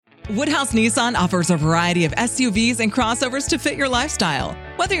Woodhouse Nissan offers a variety of SUVs and crossovers to fit your lifestyle.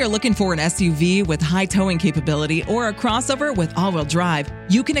 Whether you're looking for an SUV with high towing capability or a crossover with all-wheel drive,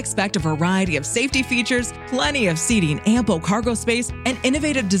 you can expect a variety of safety features, plenty of seating, ample cargo space, and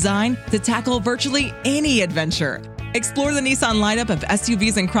innovative design to tackle virtually any adventure. Explore the Nissan lineup of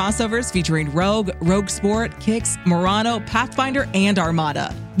SUVs and crossovers featuring Rogue, Rogue Sport, Kicks, Murano, Pathfinder, and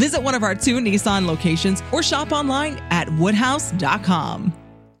Armada. Visit one of our 2 Nissan locations or shop online at woodhouse.com.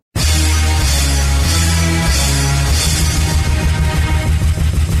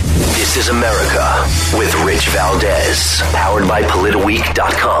 This is America with Rich Valdez, powered by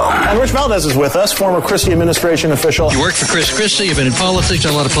PolitiWeek.com. And Rich Valdez is with us, former Christie administration official. You worked for Chris Christie, you've been in politics,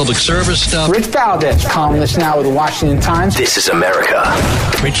 done a lot of public service stuff. Rich Valdez, columnist now with the Washington Times. This is America.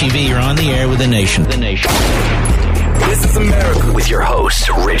 Richie V, you're on the air with the nation. The nation. This is America with your host,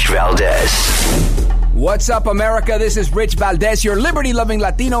 Rich Valdez. What's up, America? This is Rich Valdez, your liberty-loving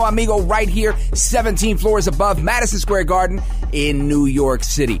Latino amigo right here, 17 floors above Madison Square Garden in New York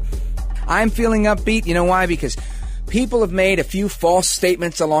City. I'm feeling upbeat. You know why? Because people have made a few false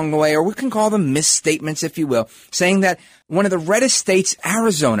statements along the way, or we can call them misstatements, if you will, saying that one of the reddest states,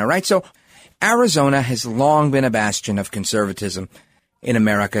 Arizona, right? So Arizona has long been a bastion of conservatism in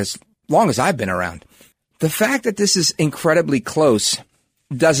America, as long as I've been around. The fact that this is incredibly close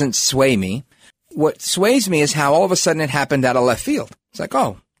doesn't sway me. What sways me is how all of a sudden it happened out of left field. It's like,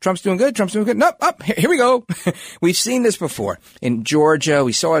 oh, Trump's doing good. Trump's doing good. Nope, up. Here we go. We've seen this before in Georgia.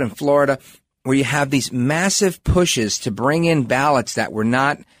 We saw it in Florida, where you have these massive pushes to bring in ballots that were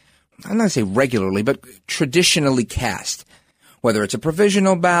not, I'm not going to say regularly, but traditionally cast. Whether it's a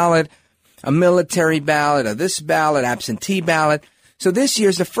provisional ballot, a military ballot, or this ballot, absentee ballot. So this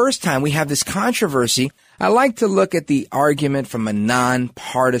year's the first time we have this controversy. I like to look at the argument from a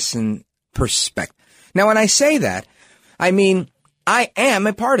nonpartisan perspective. Now, when I say that, I mean, I am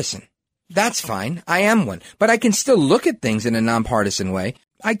a partisan. That's fine. I am one. But I can still look at things in a nonpartisan way.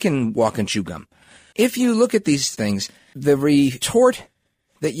 I can walk and chew gum. If you look at these things, the retort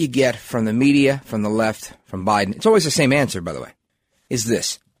that you get from the media, from the left, from Biden, it's always the same answer, by the way, is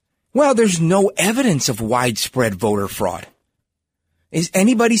this. Well, there's no evidence of widespread voter fraud. Is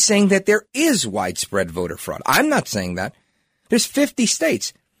anybody saying that there is widespread voter fraud? I'm not saying that. There's 50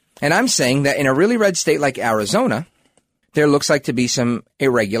 states. And I'm saying that in a really red state like Arizona, there looks like to be some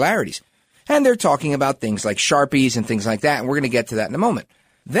irregularities. And they're talking about things like Sharpies and things like that, and we're going to get to that in a moment.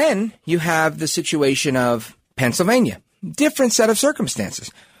 Then you have the situation of Pennsylvania. Different set of circumstances.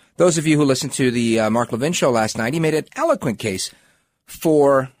 Those of you who listened to the Mark Levin show last night, he made an eloquent case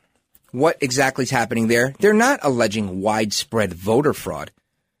for what exactly is happening there. They're not alleging widespread voter fraud.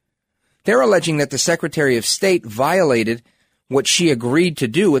 They're alleging that the Secretary of State violated what she agreed to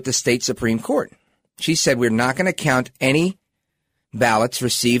do with the state Supreme Court. She said, we're not going to count any ballots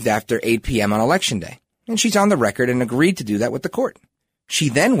received after 8 p.m. on Election Day. And she's on the record and agreed to do that with the court. She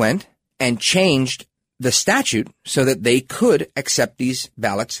then went and changed the statute so that they could accept these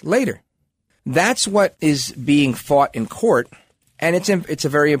ballots later. That's what is being fought in court. And it's a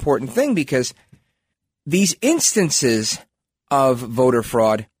very important thing because these instances of voter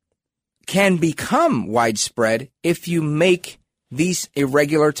fraud can become widespread if you make these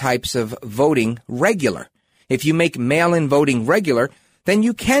irregular types of voting regular. If you make mail-in voting regular, then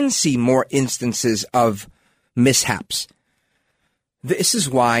you can see more instances of mishaps. This is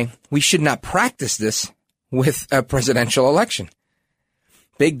why we should not practice this with a presidential election.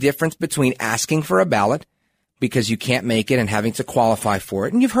 Big difference between asking for a ballot because you can't make it and having to qualify for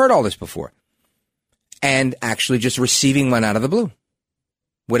it. And you've heard all this before. And actually just receiving one out of the blue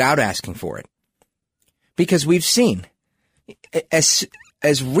without asking for it. Because we've seen, as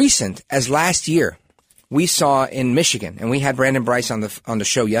recent as last year, we saw in Michigan, and we had Brandon Bryce on the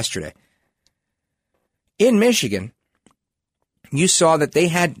show yesterday. In Michigan, you saw that they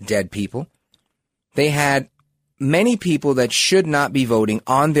had dead people. They had many people that should not be voting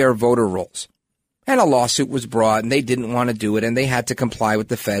on their voter rolls. And a lawsuit was brought, and they didn't want to do it, and they had to comply with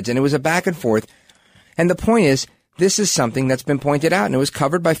the feds, and it was a back and forth. And the point is, this is something that's been pointed out, and it was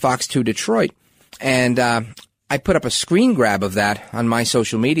covered by Fox 2 Detroit. And I put up a screen grab of that on my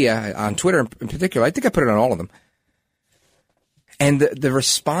social media, on Twitter in particular. I think I put it on all of them. And the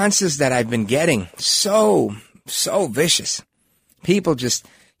responses that I've been getting, so vicious. People just,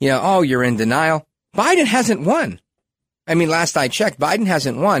 oh, you're in denial. Biden hasn't won. I mean, last I checked, Biden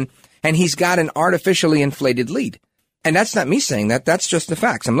hasn't won, and he's got an artificially inflated lead. And that's not me saying that. That's just the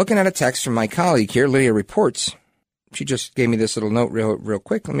facts. I'm looking at a text from my colleague here, Lydia Reports. She just gave me this little note real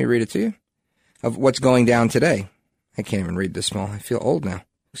quick. Let me read it to you. Of what's going down today. I can't even read this small. I feel old now.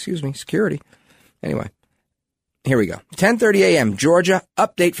 Excuse me, security. Anyway, Here we go. 10:30 a.m., Georgia,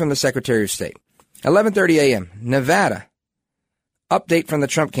 update from the Secretary of State. 11:30 a.m., Nevada, update from the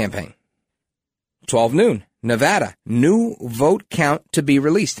Trump campaign. 12 noon, Nevada, new vote count to be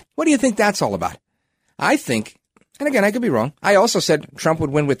released. What do you think that's all about? I think, and again, I could be wrong, I also said Trump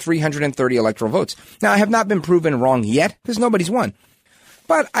would win with 330 electoral votes. Now, I have not been proven wrong yet because nobody's won.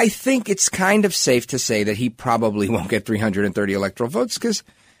 But I think it's kind of safe to say that he probably won't get 330 electoral votes because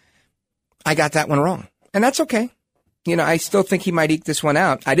I got that one wrong. And that's okay. You know, I still think he might eke this one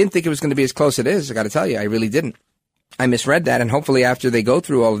out. I didn't think it was going to be as close as it is. I got to tell you, I really didn't. I misread that. And hopefully after they go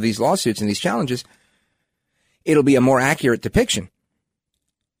through all of these lawsuits and these challenges, it'll be a more accurate depiction.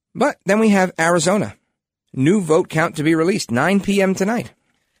 But then we have Arizona. New vote count to be released, 9 p.m. tonight.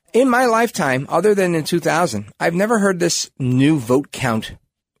 In my lifetime, other than in 2000, I've never heard this new vote count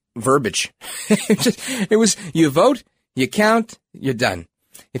verbiage. It was, you vote, you count, you're done.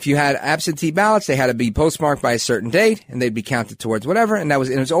 If you had absentee ballots, they had to be postmarked by a certain date, and they'd be counted towards whatever, and it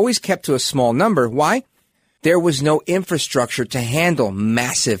was always kept to a small number. Why? There was no infrastructure to handle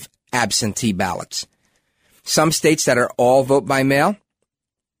massive absentee ballots. Some states that are all vote by mail,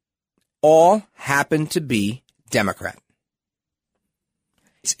 all happen to be Democrat.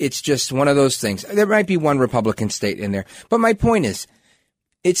 It's just one of those things. There might be one Republican state in there. But my point is,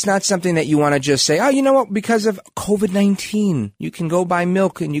 it's not something that you want to just say, oh, you know what, because of COVID-19, you can go buy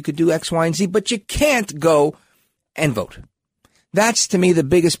milk and you could do X, Y, and Z, but you can't go and vote. That's, to me, the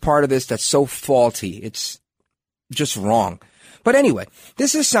biggest part of this that's so faulty. It's just wrong. But anyway,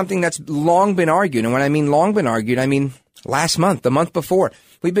 this is something that's long been argued. And when I mean long been argued, I mean last month, the month before.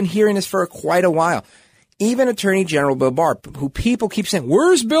 We've been hearing this for quite a while. Even Attorney General Bill Barr, who people keep saying,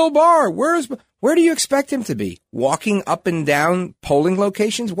 where's Bill Barr? Where do you expect him to be? Walking up and down polling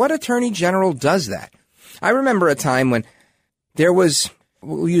locations? What attorney general does that? I remember a time when there was,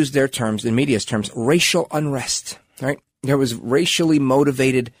 we'll use their terms, in media's terms, racial unrest, right? There was racially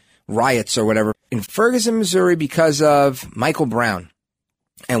motivated riots or whatever in Ferguson, Missouri because of Michael Brown.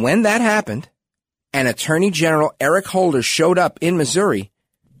 And when that happened, and Attorney General Eric Holder showed up in Missouri,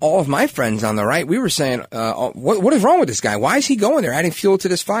 all of my friends on the right, we were saying, what is wrong with this guy? Why is he going there, adding fuel to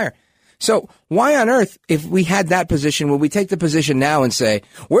this fire? So why on earth, if we had that position, would we take the position now and say,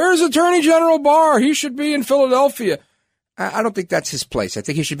 where's Attorney General Barr? He should be in Philadelphia. I don't think that's his place. I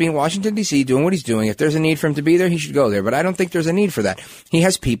think he should be in Washington, D.C. doing what he's doing. If there's a need for him to be there, he should go there. But I don't think there's a need for that. He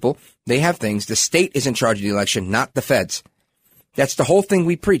has people. They have things. The state is in charge of the election, not the feds. That's the whole thing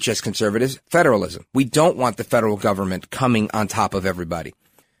we preach as conservatives, federalism. We don't want the federal government coming on top of everybody.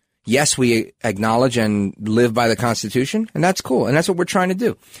 Yes, we acknowledge and live by the Constitution, and that's cool. And that's what we're trying to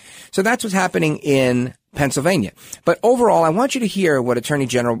do. So that's what's happening in Pennsylvania. But overall, I want you to hear what Attorney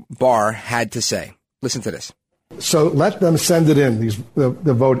General Barr had to say. Listen to this. So let them send it in,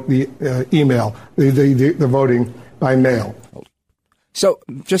 the email, the voting by mail. So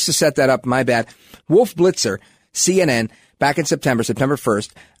just to set that up, my bad. Wolf Blitzer, CNN, back in September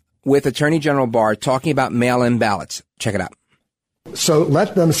 1st, with Attorney General Barr talking about mail-in ballots. Check it out. So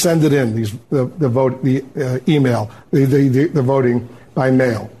let them send it in, the email, the voting by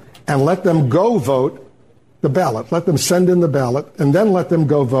mail, and let them go vote the ballot. Let them send in the ballot, and then let them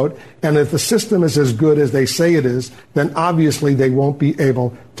go vote. And if the system is as good as they say it is, then obviously they won't be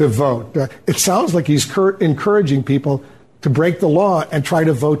able to vote. It sounds like he's encouraging people to break the law and try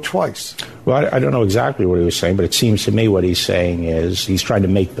to vote twice. Well, I don't know exactly what he was saying, but it seems to me what he's saying is he's trying to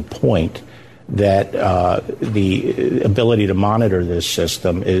make the point that the ability to monitor this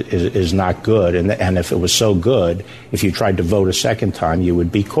system is not good. And if it was so good, if you tried to vote a second time, you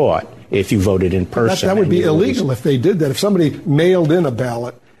would be caught if you voted in person. That would be illegal if they did that. If somebody mailed in a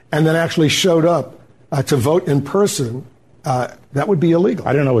ballot and then actually showed up to vote in person, that would be illegal.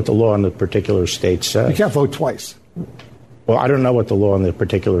 I don't know what the law in the particular state says. You can't vote twice. Well, I don't know what the law in the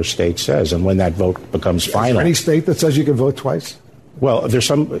particular state says and when that vote becomes final. Is there any state that says you can vote twice? Well, there's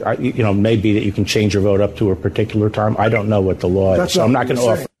some, maybe that you can change your vote up to a particular time. I don't know what the law is, so I'm not going to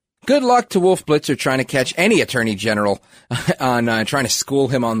offer. Good luck to Wolf Blitzer trying to catch any attorney general on trying to school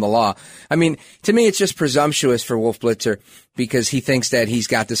him on the law. I mean, to me, it's just presumptuous for Wolf Blitzer because he thinks that he's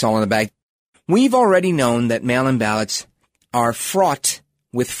got this all in the bag. We've already known that mail-in ballots are fraught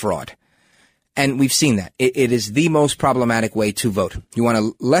with fraud. And we've seen that. It is the most problematic way to vote. You want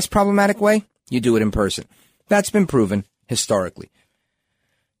a less problematic way? You do it in person. That's been proven historically.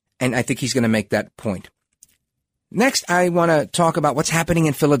 And I think he's going to make that point. Next, I want to talk about what's happening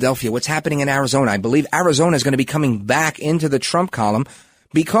in Philadelphia, what's happening in Arizona. I believe Arizona is going to be coming back into the Trump column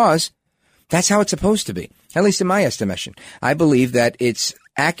because that's how it's supposed to be, at least in my estimation. I believe that it's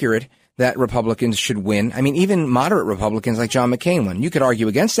accurate that Republicans should win. I mean, even moderate Republicans like John McCain won. You could argue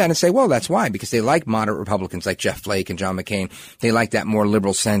against that and say, well, that's why, because they like moderate Republicans like Jeff Flake and John McCain. They like that more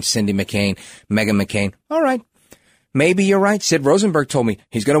liberal sense, Cindy McCain, Meghan McCain. All right. Maybe you're right. Sid Rosenberg told me,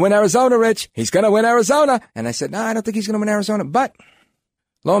 he's going to win Arizona, Rich. He's going to win Arizona. And I said, no, I don't think he's going to win Arizona. But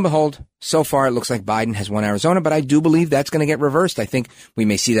lo and behold, so far it looks like Biden has won Arizona, but I do believe that's going to get reversed. I think we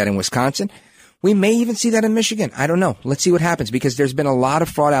may see that in Wisconsin. We may even see that in Michigan. I don't know. Let's see what happens, because there's been a lot of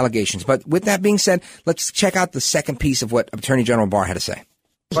fraud allegations. But with that being said, let's check out the second piece of what Attorney General Barr had to say.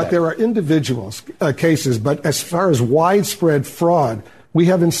 But there are individual cases. But as far as widespread fraud, we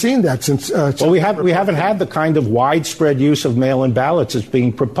haven't seen that since. Well, we haven't had the kind of widespread use of mail-in ballots that's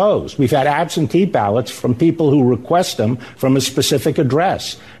being proposed. We've had absentee ballots from people who request them from a specific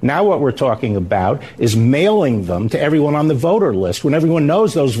address. Now what we're talking about is mailing them to everyone on the voter list when everyone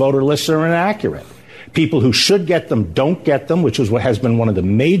knows those voter lists are inaccurate. People who should get them don't get them, which is what has been one of the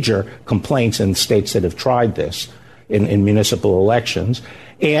major complaints in states that have tried this in municipal elections.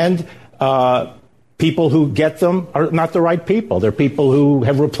 And people who get them are not the right people. They're people who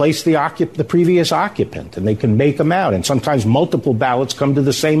have replaced the previous occupant, and they can make them out. And sometimes multiple ballots come to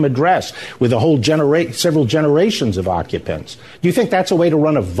the same address with a whole several generations of occupants. Do you think that's a way to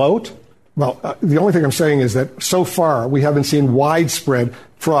run a vote? Well, the only thing I'm saying is that so far we haven't seen widespread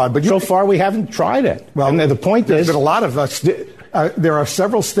fraud. But so far we haven't tried it. Well, and the point is that a lot of us. There are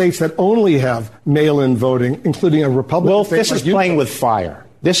several states that only have mail-in voting, including a Republican. Well, state this like is Utah. playing with fire.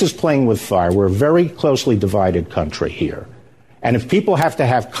 This is playing with fire. We're a very closely divided country here. And if people have to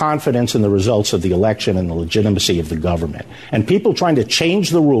have confidence in the results of the election and the legitimacy of the government, and people trying to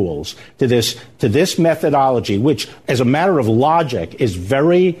change the rules to this methodology, which, as a matter of logic, is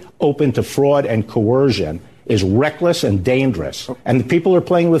very open to fraud and coercion, is reckless and dangerous. And the people are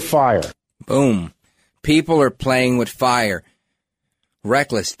playing with fire. Boom. People are playing with fire.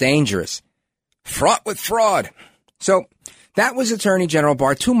 Reckless, dangerous, fraught with fraud. So that was Attorney General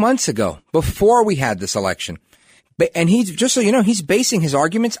Barr 2 months ago, before we had this election. And he's, just so you know, he's basing his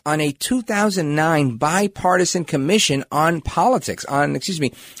arguments on a 2009 bipartisan commission on politics, on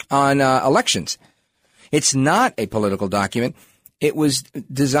elections. It's not a political document. It was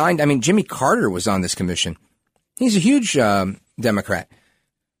designed, Jimmy Carter was on this commission. He's a huge Democrat.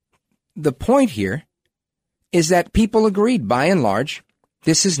 The point here is that people agreed, by and large,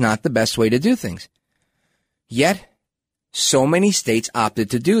 this is not the best way to do things. Yet, so many states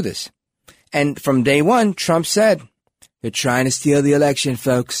opted to do this. And from day one, Trump said, "They're trying to steal the election,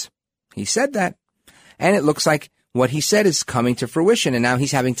 folks." He said that. And it looks like what he said is coming to fruition. And now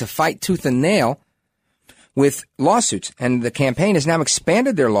he's having to fight tooth and nail with lawsuits. And the campaign has now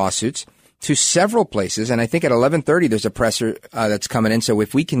expanded their lawsuits to several places. And I think at 11:30, there's a presser that's coming in. So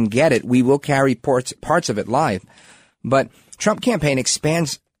if we can get it, we will carry parts of it live. But Trump campaign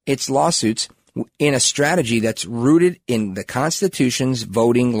expands its lawsuits in a strategy that's rooted in the Constitution's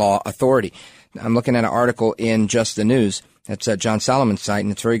voting law authority. I'm looking at an article in Just the News. That's John Solomon's site,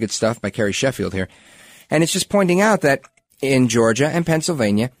 and it's very good stuff by Kerry Sheffield here. And it's just pointing out that in Georgia and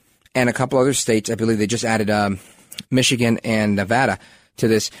Pennsylvania and a couple other states, I believe they just added Michigan and Nevada to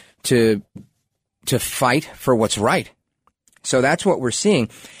this to fight for what's right. So that's what we're seeing.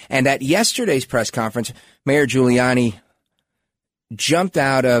 And at yesterday's press conference, Mayor Giuliani jumped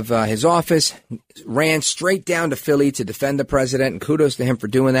out of his office, ran straight down to Philly to defend the president, and kudos to him for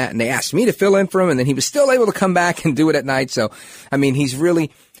doing that. And they asked me to fill in for him, and then he was still able to come back and do it at night. So, he's really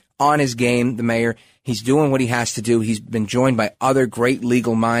on his game, the mayor. He's doing what he has to do. He's been joined by other great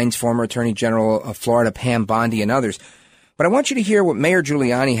legal minds, former Attorney General of Florida, Pam Bondi, and others. But I want you to hear what Mayor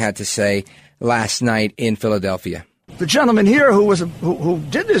Giuliani had to say last night in Philadelphia. The gentleman here who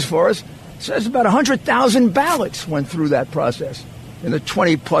did this for us says about 100,000 ballots went through that process in the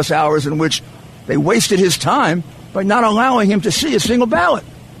 20-plus hours in which they wasted his time by not allowing him to see a single ballot.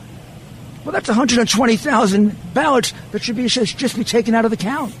 Well, that's 120,000 ballots that should just be taken out of the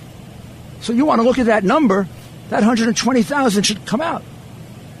count. So you want to look at that number, that 120,000 should come out.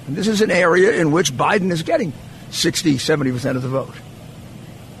 And this is an area in which Biden is getting 60, 70% of the vote.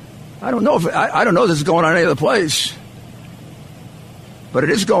 I don't know if this is going on any other place, but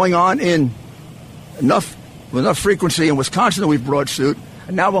it is going on in enough frequency in Wisconsin that we've brought suit,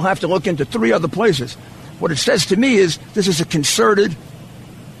 and now we'll have to look into 3 other places. What it says to me is this is a concerted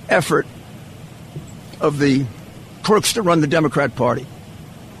effort of the crooks to run the Democrat Party.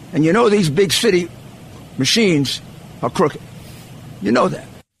 And you know these big city machines are crooked. You know that.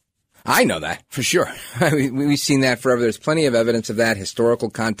 I know that, for sure. We've seen that forever. There's plenty of evidence of that, historical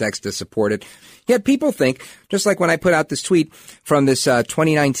context to support it. Yet people think, just like when I put out this tweet from this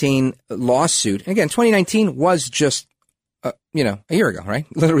 2019 lawsuit, again, 2019 was just a year ago, right?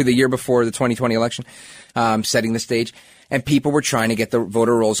 Literally the year before the 2020 election, setting the stage. And people were trying to get the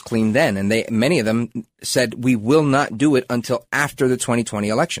voter rolls clean then. And many of them said, we will not do it until after the 2020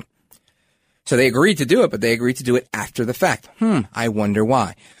 election. So they agreed to do it, but they agreed to do it after the fact. I wonder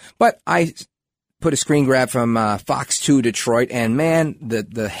why. But I put a screen grab from Fox 2 Detroit, and man,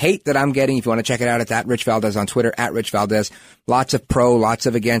 the hate that I'm getting, if you want to check it out, it's at Rich Valdez on Twitter, at Rich Valdez. Lots of pro, lots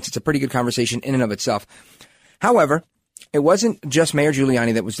of against. It's a pretty good conversation in and of itself. However, it wasn't just Mayor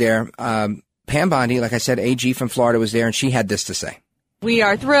Giuliani that was there. Pam Bondi, like I said, AG from Florida, was there, and she had this to say. We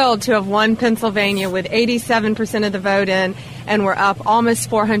are thrilled to have won Pennsylvania with 87% of the vote in, and we're up almost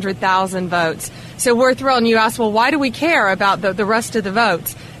 400,000 votes. So we're thrilled. And you ask, well, why do we care about the rest of the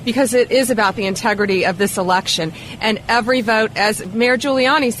votes? Because it is about the integrity of this election. And every vote, as Mayor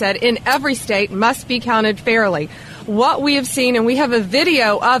Giuliani said, in every state must be counted fairly. What we have seen, and we have a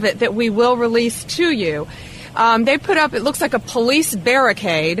video of it that we will release to you, they put up, it looks like a police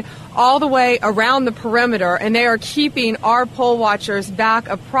barricade all the way around the perimeter, and they are keeping our poll watchers back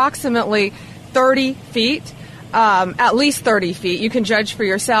approximately 30 feet, at least 30 feet. You can judge for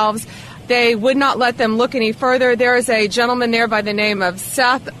yourselves. They would not let them look any further. There is a gentleman there by the name of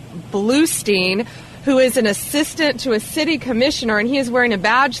Seth Bluestein, who is an assistant to a city commissioner, and he is wearing a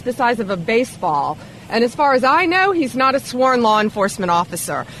badge the size of a baseball. And as far as I know, he's not a sworn law enforcement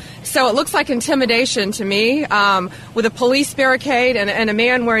officer. So it looks like intimidation to me, with a police barricade and a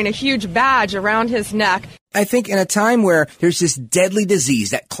man wearing a huge badge around his neck. I think in a time where there's this deadly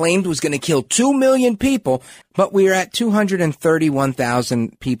disease that claimed was going to kill 2 million people, but we're at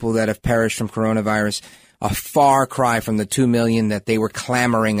 231,000 people that have perished from coronavirus, a far cry from the 2 million that they were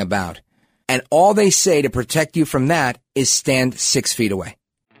clamoring about. And all they say to protect you from that is stand 6 feet away.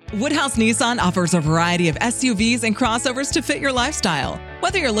 Woodhouse Nissan offers a variety of SUVs and crossovers to fit your lifestyle.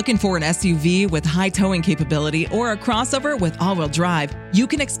 Whether you're looking for an SUV with high towing capability or a crossover with all-wheel drive, you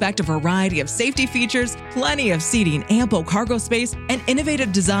can expect a variety of safety features, plenty of seating, ample cargo space, and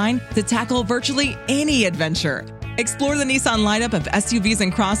innovative design to tackle virtually any adventure. Explore the Nissan lineup of SUVs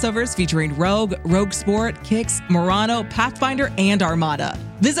and crossovers featuring Rogue, Rogue Sport, Kicks, Murano, Pathfinder, and Armada.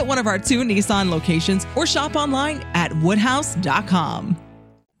 Visit one of our 2 Nissan locations or shop online at woodhouse.com.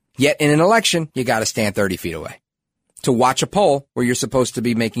 Yet in an election, you got to stand 30 feet away to watch a poll where you're supposed to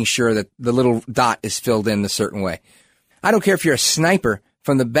be making sure that the little dot is filled in a certain way. I don't care if you're a sniper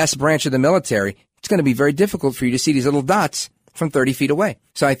from the best branch of the military. It's going to be very difficult for you to see these little dots from 30 feet away.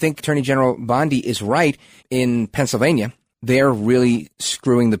 So I think Attorney General Bondi is right. In Pennsylvania, they're really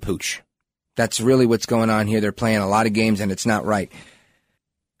screwing the pooch. That's really what's going on here. They're playing a lot of games, and it's not right.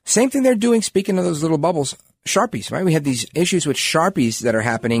 Same thing they're doing, speaking of those little bubbles, Sharpies, right? We have these issues with Sharpies that are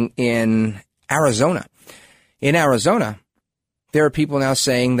happening in Arizona. In Arizona, there are people now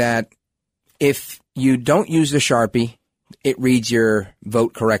saying that if you don't use the Sharpie, it reads your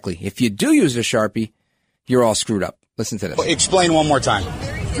vote correctly. If you do use the Sharpie, you're all screwed up. Listen to this. Explain one more time.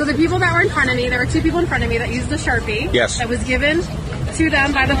 So the people that were in front of me, there were 2 people in front of me that used the Sharpie. Yes. That was given to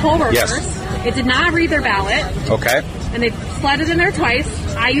them by the poll workers. Yes. It did not read their ballot. Okay. And they slid it in there twice.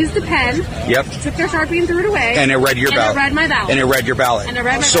 I used the pen. Yep. Took their Sharpie and threw it away. And it read your ballot. And it read my ballot. And it read your ballot. And it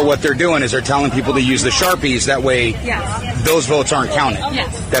read my so ballot. What they're doing is they're telling people to use the Sharpies. That way, yes, those votes aren't counted.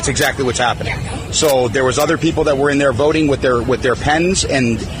 Yes. That's exactly what's happening. Yes. So there was other people that were in there voting with their pens,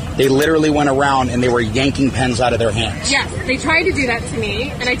 and they literally went around and they were yanking pens out of their hands. Yes. They tried to do that to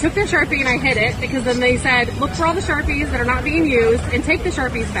me, and I took their Sharpie and I hid it because then they said, look for all the Sharpies that are not being used and take the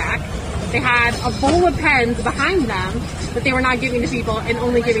Sharpies back. They had a bowl of pens behind them that they were not giving to people and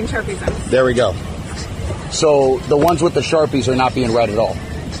only giving Sharpies out. There we go. So the ones with the Sharpies are not being read at all?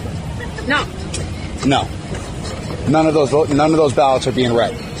 No. No. None of those ballots are being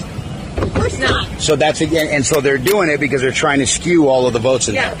read. Of course not. So that's again, and so they're doing it because they're trying to skew all of the votes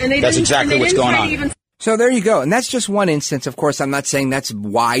in there. And that's exactly what's going on. So there you go. And that's just one instance. Of course, I'm not saying that's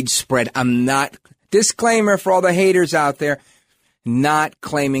widespread. I'm not, disclaimer for all the haters out there, not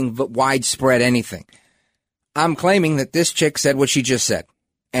claiming widespread anything. I'm claiming that this chick said what she just said.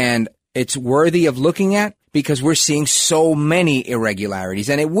 And it's worthy of looking at because we're seeing so many irregularities.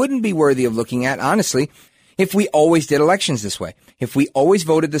 And it wouldn't be worthy of looking at, honestly, if we always did elections this way. If we always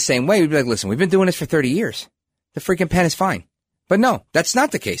voted the same way, we'd be like, listen, we've been doing this for 30 years. The freaking pen is fine. But no, that's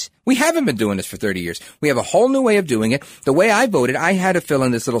not the case. We haven't been doing this for 30 years. We have a whole new way of doing it. The way I voted, I had to fill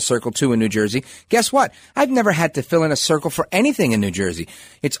in this little circle too in New Jersey. Guess what? I've never had to fill in a circle for anything in New Jersey.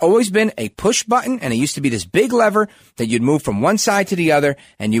 It's always been a push button, and it used to be this big lever that you'd move from one side to the other,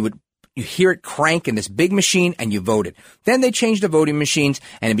 and you hear it crank in this big machine, and you voted. Then they changed the voting machines,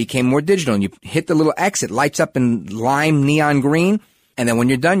 and it became more digital, and you hit the little X, it lights up in lime neon green, and then when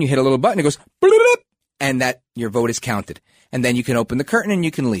you're done, you hit a little button, it goes, bloop, and that your vote is counted. and then you can open the curtain and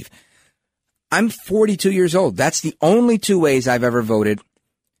you can leave. I'm 42 years old. That's the only two ways I've ever voted.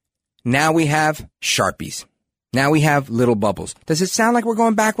 Now we have Sharpies. Now we have little bubbles. Does it sound like we're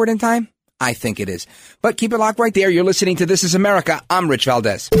going backward in time? I think it is. But keep it locked right there. You're listening to This is America. I'm Rich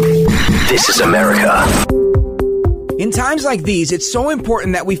Valdez. This is America. In times like these, it's so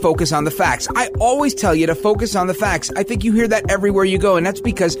important that we focus on the facts. I always tell you to focus on the facts. I think you hear that everywhere you go, and that's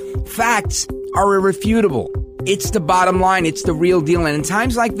because facts are irrefutable. It's the bottom line. It's the real deal. And in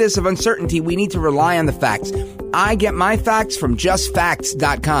times like this of uncertainty, we need to rely on the facts. I get my facts from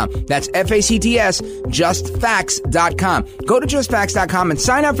justfacts.com. That's F-A-C-T-S, justfacts.com. Go to justfacts.com and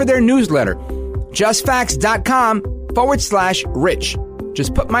sign up for their newsletter. justfacts.com/rich.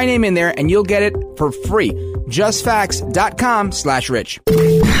 Just put my name in there and you'll get it for free. justfacts.com/rich.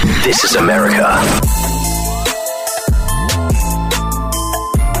 This is America.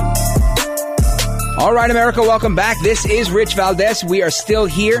 All right, America, welcome back. This is Rich Valdez. We are still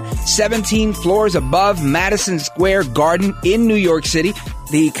here, 17 floors above Madison Square Garden in New York City.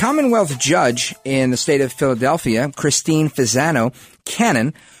 The Commonwealth judge in the state of Philadelphia, Christine Fasano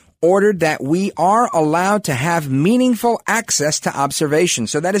Cannon, ordered that we are allowed to have meaningful access to observation.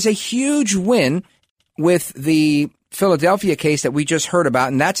 So that is a huge win with the Philadelphia case that we just heard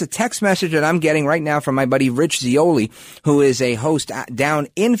about. And that's a text message that I'm getting right now from my buddy Rich Zeoli, who is a host down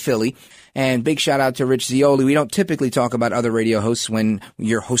in Philly. And big shout out to Rich Zeoli. We don't typically talk about other radio hosts when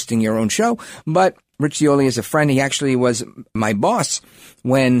you're hosting your own show, but Rich Zeoli is a friend. He actually was my boss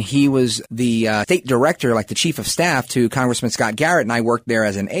when he was the state director, like the chief of staff to Congressman Scott Garrett, and I worked there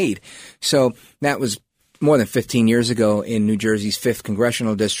as an aide. So that was more than 15 years ago in New Jersey's 5th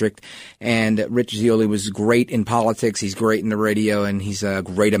Congressional District. And Rich Zeoli was great in politics. He's great in the radio, and he's a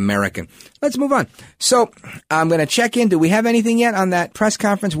great American. Let's move on. So I'm going to check in. Do we have anything yet on that press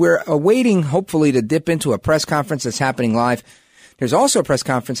conference? We're awaiting, hopefully, to dip into a press conference that's happening live. There's also a press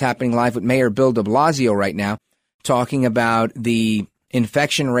conference happening live with Mayor Bill de Blasio right now, talking about the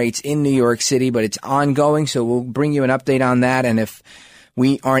infection rates in New York City, but it's ongoing. So we'll bring you an update on that. And if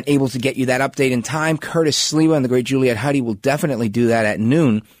we aren't able to get you that update in time, Curtis Sliwa and the great Juliet Huddy will definitely do that at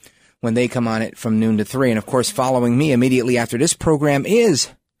noon when they come on it from noon to 3. And, of course, following me immediately after this program is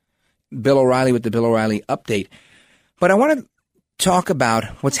Bill O'Reilly with the Bill O'Reilly Update. But I want to talk about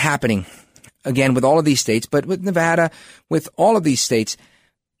what's happening, again, with all of these states, but with Nevada, with all of these states.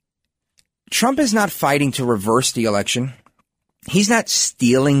 Trump is not fighting to reverse the election. He's not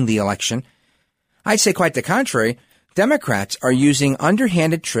stealing the election. I'd say quite the contrary. Democrats are using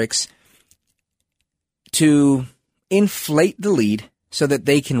underhanded tricks to inflate the lead so that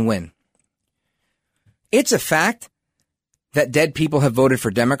they can win. It's a fact that dead people have voted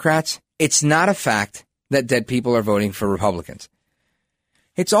for Democrats. It's not a fact that dead people are voting for Republicans.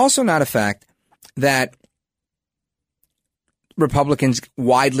 It's also not a fact that Republicans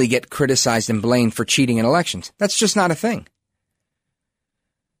widely get criticized and blamed for cheating in elections. That's just not a thing.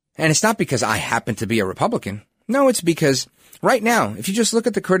 And it's not because I happen to be a Republican. No, it's because right now, if you just look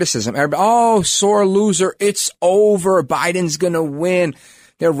at the criticism, oh, sore loser, it's over, Biden's going to win.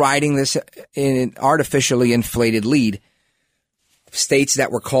 They're riding this in an artificially inflated lead. States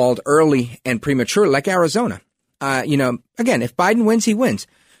that were called early and premature, like Arizona. Again, if Biden wins, he wins.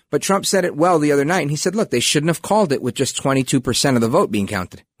 But Trump said it well the other night, and he said, look, they shouldn't have called it with just 22% of the vote being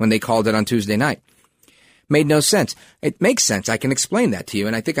counted when they called it on Tuesday night. Made no sense. It makes sense. I can explain that to you,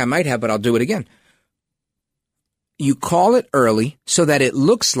 and I think I might have, but I'll do it again. You call it early so that it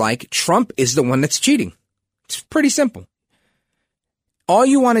looks like Trump is the one that's cheating. It's pretty simple. All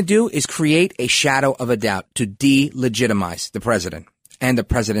you want to do is create a shadow of a doubt to delegitimize the president and the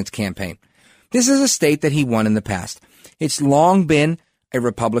president's campaign. This is a state that he won in the past. It's long been a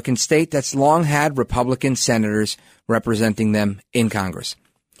Republican state that's long had Republican senators representing them in Congress.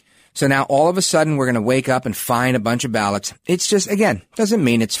 So now all of a sudden we're going to wake up and find a bunch of ballots. It's just, again, doesn't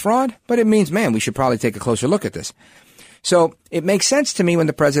mean it's fraud, but it means, man, we should probably take a closer look at this. So it makes sense to me when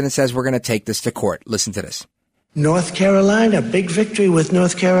the president says we're going to take this to court. Listen to this. North Carolina, big victory with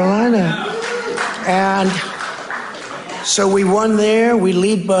North Carolina. And so we won there. We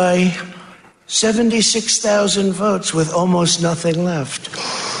lead by 76,000 votes with almost nothing left.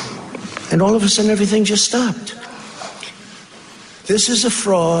 And all of a sudden everything just stopped. This is a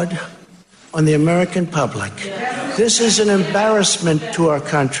fraud on the American public. This is an embarrassment to our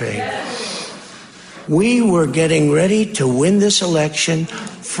country. We were getting ready to win this election.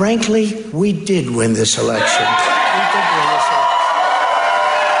 Frankly, we did win this election.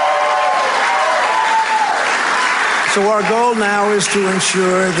 So our goal now is to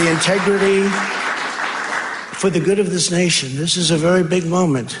ensure the integrity for the good of this nation. This is a very big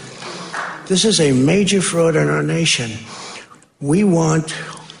moment. This is a major fraud in our nation. We want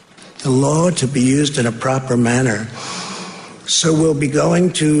the law to be used in a proper manner. So we'll be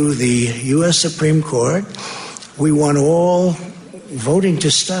going to the U.S. Supreme Court. We want all voting to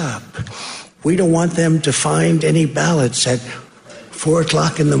stop. We don't want them to find any ballots at 4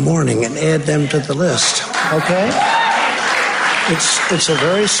 o'clock in the morning and add them to the list. Okay? It's a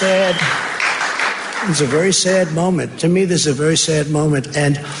very sad moment. To me, this is a very sad moment.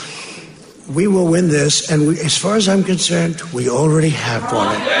 And we will win this. And as far as I'm concerned, we already have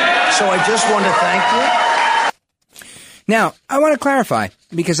won it. So I just want to thank you. Now, I want to clarify,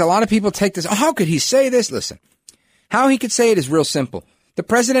 because a lot of people take this, oh, how could he say this? Listen, how he could say it is real simple. The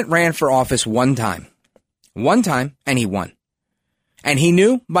president ran for office one time, and he won. And he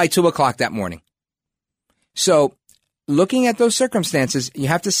knew by 2 o'clock that morning. So, looking at those circumstances, you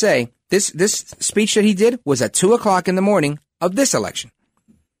have to say, this speech that he did was at 2 o'clock in the morning of this election.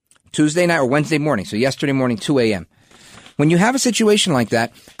 Tuesday night or Wednesday morning, so yesterday morning, 2 a.m. When you have a situation like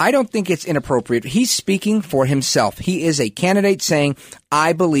that, I don't think it's inappropriate. He's speaking for himself. He is a candidate saying,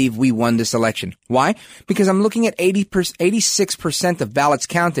 I believe we won this election. Why? Because I'm looking at 86% of ballots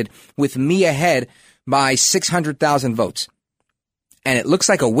counted with me ahead by 600,000 votes. And it looks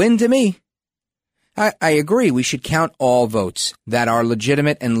like a win to me. I agree. We should count all votes that are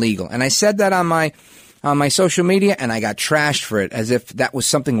legitimate and legal. And I said that on my social media, and I got trashed for it as if that was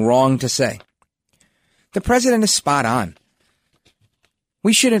something wrong to say. The president is spot on.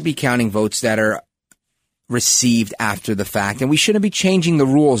 We shouldn't be counting votes that are received after the fact, and we shouldn't be changing the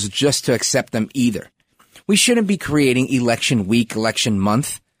rules just to accept them either. We shouldn't be creating election week, election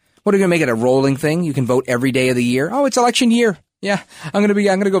month. What are we going to make it a rolling thing? You can vote every day of the year. Oh, it's election year. Yeah, I'm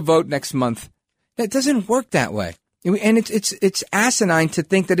going to go vote next month. That doesn't work that way. And it's asinine to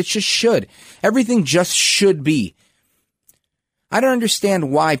think that it just should. Everything just should be. I don't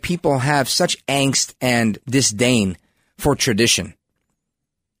understand why people have such angst and disdain for tradition.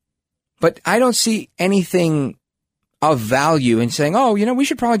 But I don't see anything of value in saying, oh, we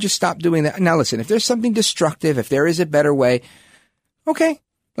should probably just stop doing that. Now, listen, if there's something destructive, if there is a better way, okay,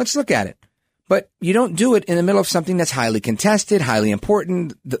 let's look at it. But you don't do it in the middle of something that's highly contested, highly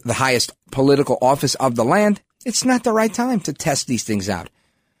important, the highest political office of the land. It's not the right time to test these things out.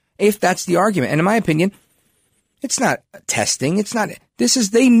 If that's the argument. And in my opinion, it's not testing. It's not.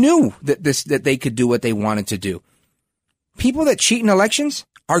 They knew that they could do what they wanted to do. People that cheat in elections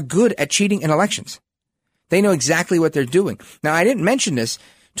are good at cheating in elections. They know exactly what they're doing. Now, I didn't mention this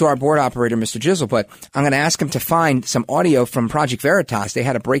to our board operator, Mr. Jizzle, but I'm going to ask him to find some audio from Project Veritas. They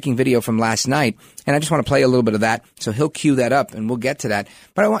had a breaking video from last night, and I just want to play a little bit of that, so he'll cue that up, and we'll get to that.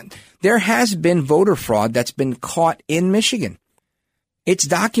 But there has been voter fraud that's been caught in Michigan. It's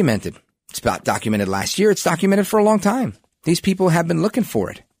documented. It's about documented last year. It's documented for a long time. These people have been looking for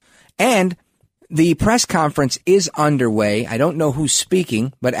it. And the press conference is underway. I don't know who's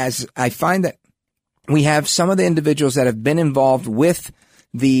speaking, but as I find that we have some of the individuals that have been involved with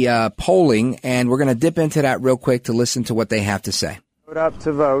the polling, and we're going to dip into that real quick to listen to what they have to say. Up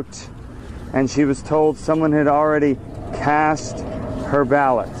to vote, and she was told someone had already cast her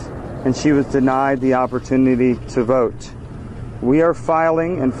ballot, and she was denied the opportunity to vote. We are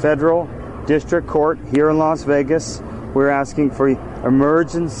filing in federal district court here in Las Vegas. We're asking for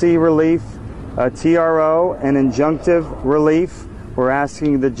emergency relief, TRO, and injunctive relief. We're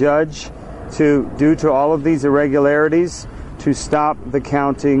asking the judge due to all of these irregularities, to stop the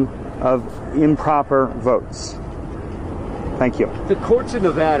counting of improper votes. Thank you. The courts in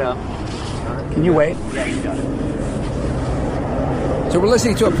Nevada. Can you wait? Yeah, you got it. So we're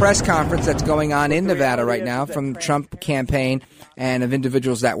listening to a press conference that's going on in Nevada right now from the Trump campaign and of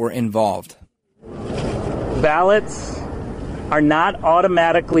individuals that were involved. Ballots are not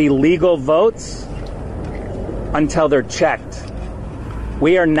automatically legal votes until they're checked.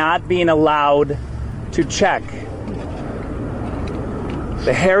 We are not being allowed to check.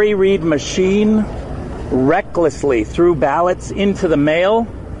 The Harry Reid machine recklessly threw ballots into the mail,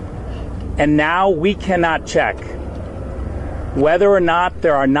 and now we cannot check whether or not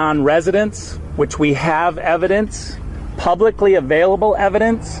there are non-residents, which we have evidence, publicly available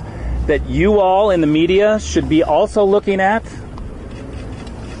evidence, that you all in the media should be also looking at.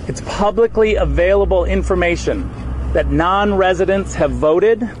 It's publicly available information that non-residents have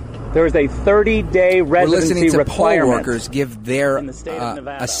voted. There is a 30-day residency requirement. We're listening to poll workers give their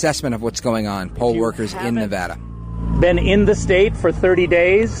assessment of what's going on. Poll workers in Nevada. Been in the state for 30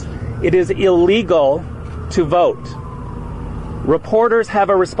 days, it is illegal to vote. Reporters have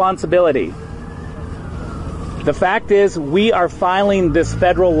a responsibility. The fact is, we are filing this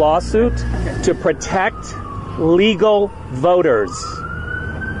federal lawsuit to protect legal voters.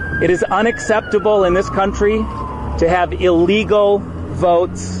 It is unacceptable in this country to have illegal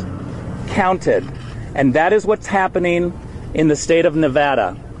votes counted. And that is what's happening in the state of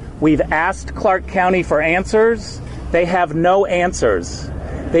Nevada. We've asked Clark County for answers. They have no answers.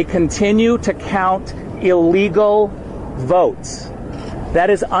 They continue to count illegal votes. That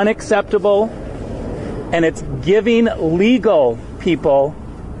is unacceptable, and it's giving legal people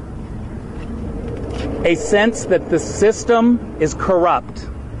a sense that the system is corrupt.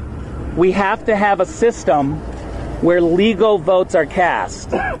 We have to have a system where legal votes are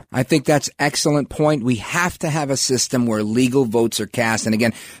cast. I think that's an excellent point. We have to have a system where legal votes are cast. And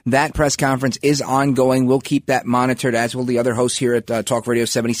again, that press conference is ongoing. We'll keep that monitored, as will the other hosts here at Talk Radio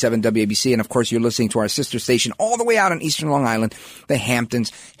 77 WABC. And of course, you're listening to our sister station all the way out on Eastern Long Island, the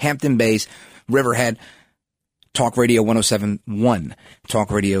Hamptons, Hampton Bays, Riverhead, Talk Radio 107.1,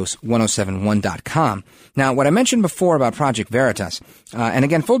 talkradios1071.com. Now, what I mentioned before about Project Veritas, and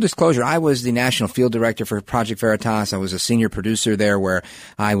again, full disclosure, I was the national field director for Project Veritas. I was a senior producer there where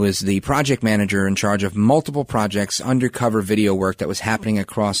I was the project manager in charge of multiple projects, undercover video work that was happening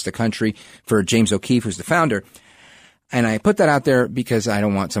across the country for James O'Keefe, who's the founder. And I put that out there because I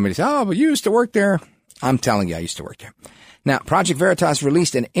don't want somebody to say, oh, but you used to work there. I'm telling you, I used to work there. Now, Project Veritas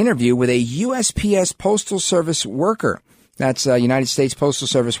released an interview with a USPS Postal Service worker. That's a United States Postal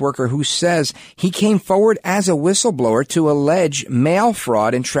Service worker who says he came forward as a whistleblower to allege mail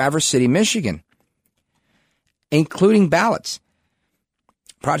fraud in Traverse City, Michigan, including ballots.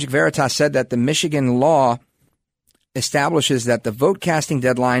 Project Veritas said that the Michigan law establishes that the vote casting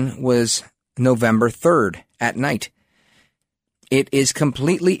deadline was November 3rd at night. It is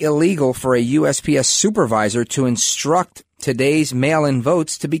completely illegal for a USPS supervisor to instruct today's mail-in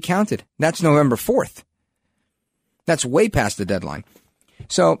votes to be counted. That's November 4th. That's way past the deadline.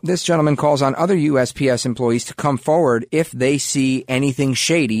 So this gentleman calls on other USPS employees to come forward if they see anything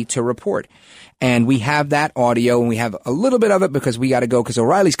shady to report. And we have that audio, and we have a little bit of it because we got to go because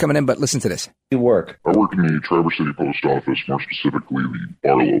O'Reilly's coming in, but listen to this. You work? I work in the Traverse City Post Office, more specifically the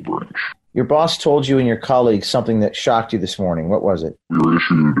Barlow branch. Your boss told you and your colleagues something that shocked you this morning. What was it? We were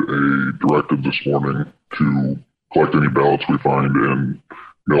issued a directive this morning to collect any ballots we find in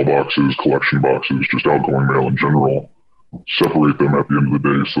mailboxes, collection boxes, just outgoing mail in general, separate them at the end of the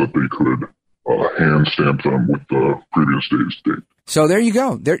day so that they could hand stamp them with the previous day's date. So there you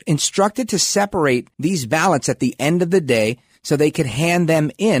go. They're instructed to separate these ballots at the end of the day so they could hand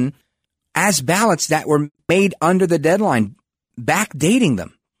them in as ballots that were made under the deadline, backdating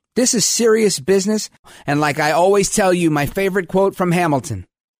them. This is serious business. And like I always tell you, my favorite quote from Hamilton,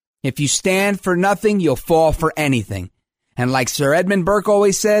 if you stand for nothing, you'll fall for anything. And like Sir Edmund Burke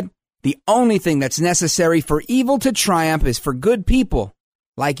always said, the only thing that's necessary for evil to triumph is for good people,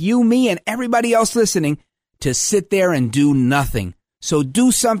 like you, me, and everybody else listening, to sit there and do nothing. So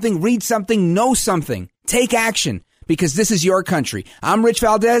do something, read something, know something. Take action, because this is your country. I'm Rich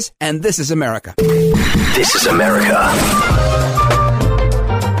Valdez, and this is America. This is America.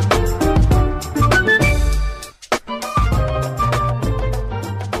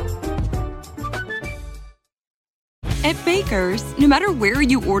 At Baker's, no matter where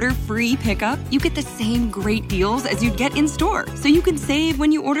you order free pickup, you get the same great deals as you'd get in-store. So you can save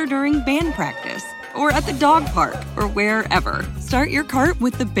when you order during band practice, or at the dog park, or wherever. Start your cart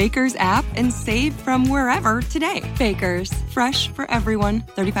with the Baker's app and save from wherever today. Baker's, fresh for everyone.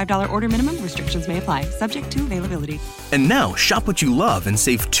 $35 order minimum. Restrictions may apply. Subject to availability. And now, shop what you love and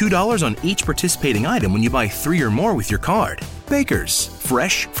save $2 on each participating item when you buy 3 or more with your card. Baker's,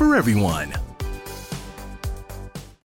 fresh for everyone.